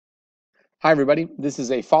Hi everybody, this is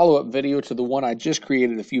a follow-up video to the one I just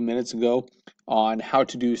created a few minutes ago on how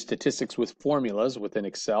to do statistics with formulas within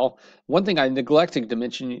Excel. One thing I neglected to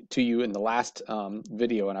mention to you in the last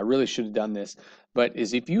video, and I really should have done this, but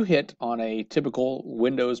is if you hit on a typical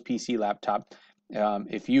Windows PC laptop,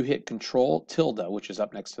 if you hit Control tilde, which is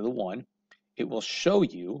up next to the 1, it will show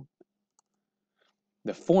you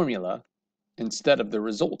the formula instead of the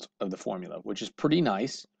result of the formula, which is pretty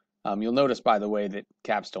nice. You'll notice, by the way, that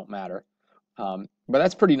caps don't matter. But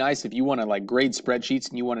that's pretty nice if you want to like grade spreadsheets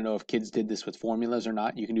and you want to know if kids did this with formulas or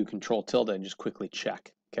not. You can do Control tilde and just quickly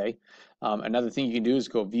check. Okay. Another thing you can do is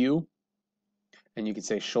go View, and you can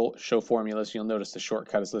say show formulas. You'll notice the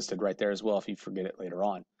shortcut is listed right there as well if you forget it later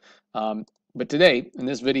on. But today, in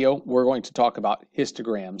this video, we're going to talk about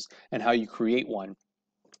histograms and how you create one.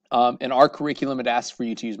 In our curriculum, it asks for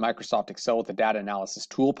you to use Microsoft Excel with the data analysis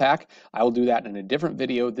toolpak. I will do that in a different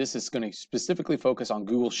video. This is going to specifically focus on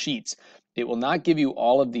Google Sheets. It will not give you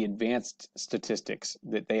all of the advanced statistics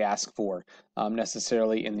that they ask for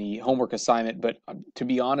necessarily in the homework assignment, but to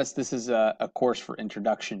be honest, this is a course for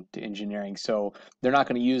introduction to engineering, so they're not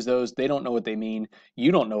going to use those. They don't know what they mean.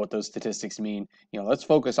 You don't know what those statistics mean. Let's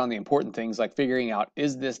focus on the important things like figuring out,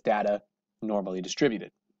 is this data normally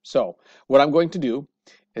distributed? So what I'm going to do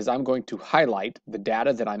is I'm going to highlight the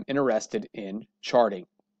data that I'm interested in charting.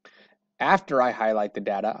 After I highlight the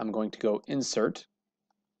data, I'm going to go Insert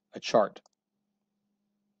a Chart.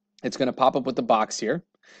 It's going to pop up with the box here,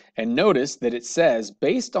 and notice that it says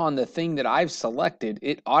based on the thing that I've selected,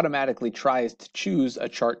 it automatically tries to choose a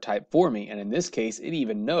chart type for me, and in this case it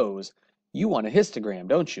even knows you want a histogram,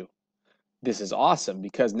 don't you? This is awesome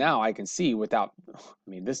because now I can see without,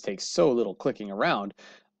 this takes so little clicking around,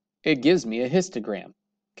 it gives me a histogram.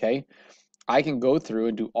 Okay, I can go through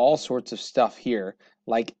and do all sorts of stuff here,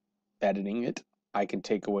 like editing it. I can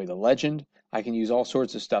take away the legend. I can use all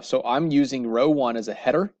sorts of stuff. So I'm using row 1 as a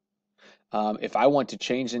header. If I want to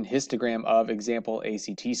change an histogram of example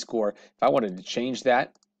ACT score, if I wanted to change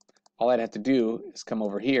that, all I'd have to do is come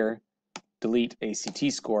over here, delete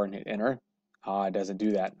ACT score, and hit enter. It doesn't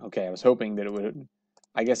do that. Okay, I was hoping that it would.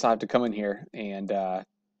 I guess I'll have to come in here and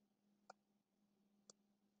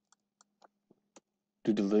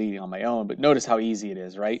do deleting on my own, but notice how easy it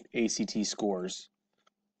is, right? ACT scores,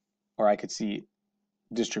 or I could see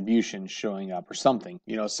distribution showing up or something,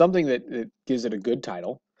 something that gives it a good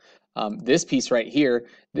title. This piece right here,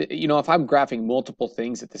 if I'm graphing multiple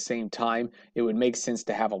things at the same time, it would make sense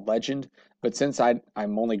to have a legend, but since I'm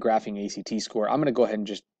only graphing ACT score, I'm going to go ahead and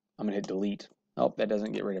I'm going to hit delete. Oh, that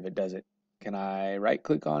doesn't get rid of it, does it? Can I right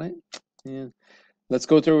click on it? Yeah. Let's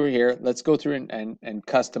go through here. Let's go through and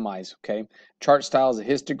customize, okay? Chart style is a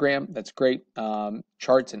histogram. That's great.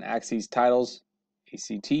 Charts and axes titles,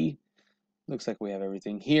 ACT. Looks like we have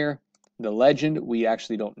everything here. The legend we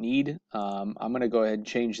actually don't need. I'm going to go ahead and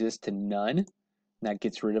change this to none. That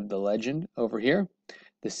gets rid of the legend over here.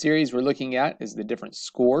 The series we're looking at is the different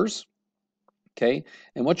scores. Okay,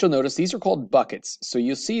 and what you'll notice, these are called buckets. So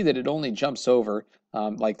you'll see that it only jumps over,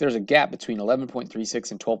 like there's a gap between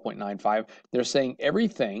 11.36 and 12.95. They're saying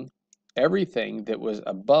everything that was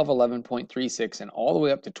above 11.36 and all the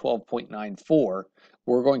way up to 12.94,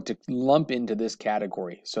 we're going to lump into this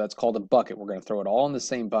category. So that's called a bucket. We're going to throw it all in the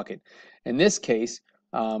same bucket. In this case,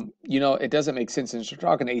 it doesn't make sense since we're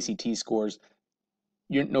talking ACT scores.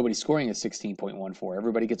 Nobody's scoring a 16.14.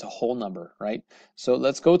 Everybody gets a whole number, right? So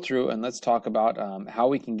let's go through and let's talk about how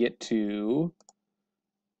we can get to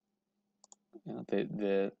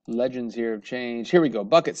the legends here have changed. Here we go,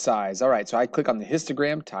 bucket size. All right, so I click on the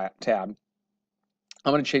histogram tab.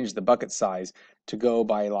 I'm going to change the bucket size to go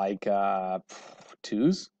by like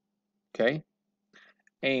 2s, okay?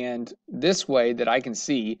 And this way that I can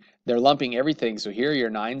see they're lumping everything. So here are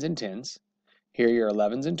your 9s and 10s. Here are your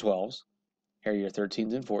 11s and 12s. Here are your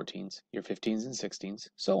 13s and 14s, your 15s and 16s,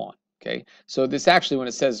 so on. Okay, so this actually, when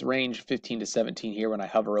it says range 15 to 17 here, when I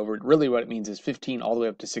hover over it, really what it means is 15 all the way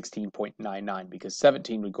up to 16.99, because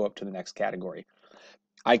 17 would go up to the next category.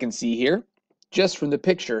 I can see here, just from the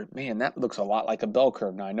picture, man, that looks a lot like a bell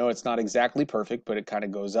curve. Now I know it's not exactly perfect, but it kind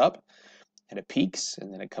of goes up and it peaks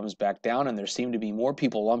and then it comes back down, and there seem to be more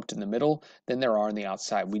people lumped in the middle than there are on the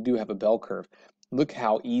outside. We do have a bell curve. Look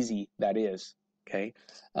how easy that is. Okay,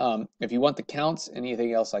 if you want the counts,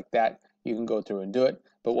 anything else like that, you can go through and do it.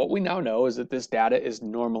 But what we now know is that this data is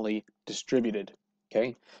normally distributed.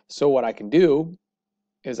 Okay, so what I can do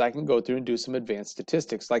is I can go through and do some advanced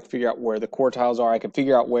statistics, like figure out where the quartiles are. I can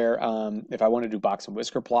figure out where, if I want to do box and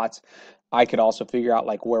whisker plots, I could also figure out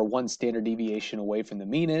like where one standard deviation away from the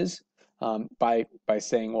mean is by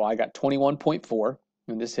saying, well, I got 21.4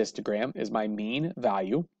 in this histogram is my mean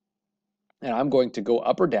value. and I'm going to go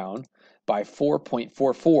up or down by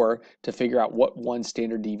 4.44 to figure out what one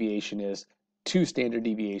standard deviation is, two standard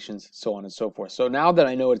deviations, so on and so forth. So now that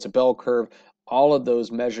I know it's a bell curve, all of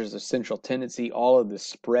those measures of central tendency, all of the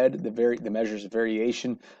spread, the measures of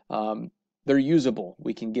variation, they're usable.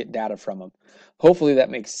 We can get data from them. Hopefully that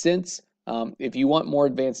makes sense. If you want more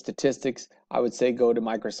advanced statistics, I would say go to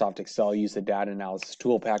Microsoft Excel, use the data analysis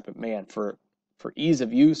toolpak. But man, for ease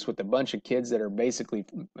of use with a bunch of kids that are basically,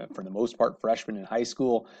 for the most part, freshmen in high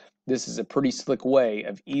school, this is a pretty slick way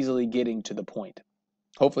of easily getting to the point.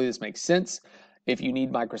 Hopefully this makes sense. If you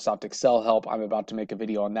need Microsoft Excel help, I'm about to make a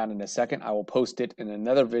video on that in a second. I will post it in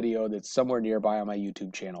another video that's somewhere nearby on my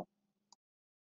YouTube channel.